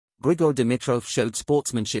Grigor Dimitrov showed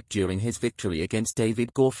sportsmanship during his victory against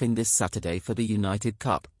Goffin this Saturday for the United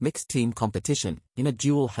Cup mixed team competition, in a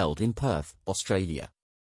duel held in Perth, Australia.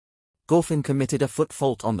 Goffin committed a foot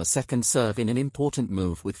fault on the second serve in an important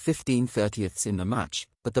move with 15/30ths in the match,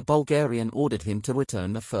 but the Bulgarian ordered him to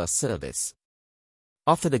return the first service.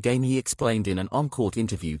 After the game he explained in an on-court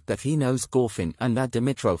interview that he knows Goffin and that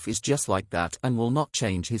Dimitrov is just like that and will not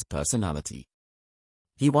change his personality.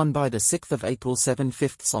 He won by the 6th of April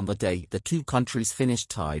 7/5 on the day the two countries finished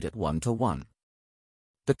tied at 1-1.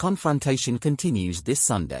 The confrontation continues this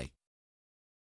Sunday.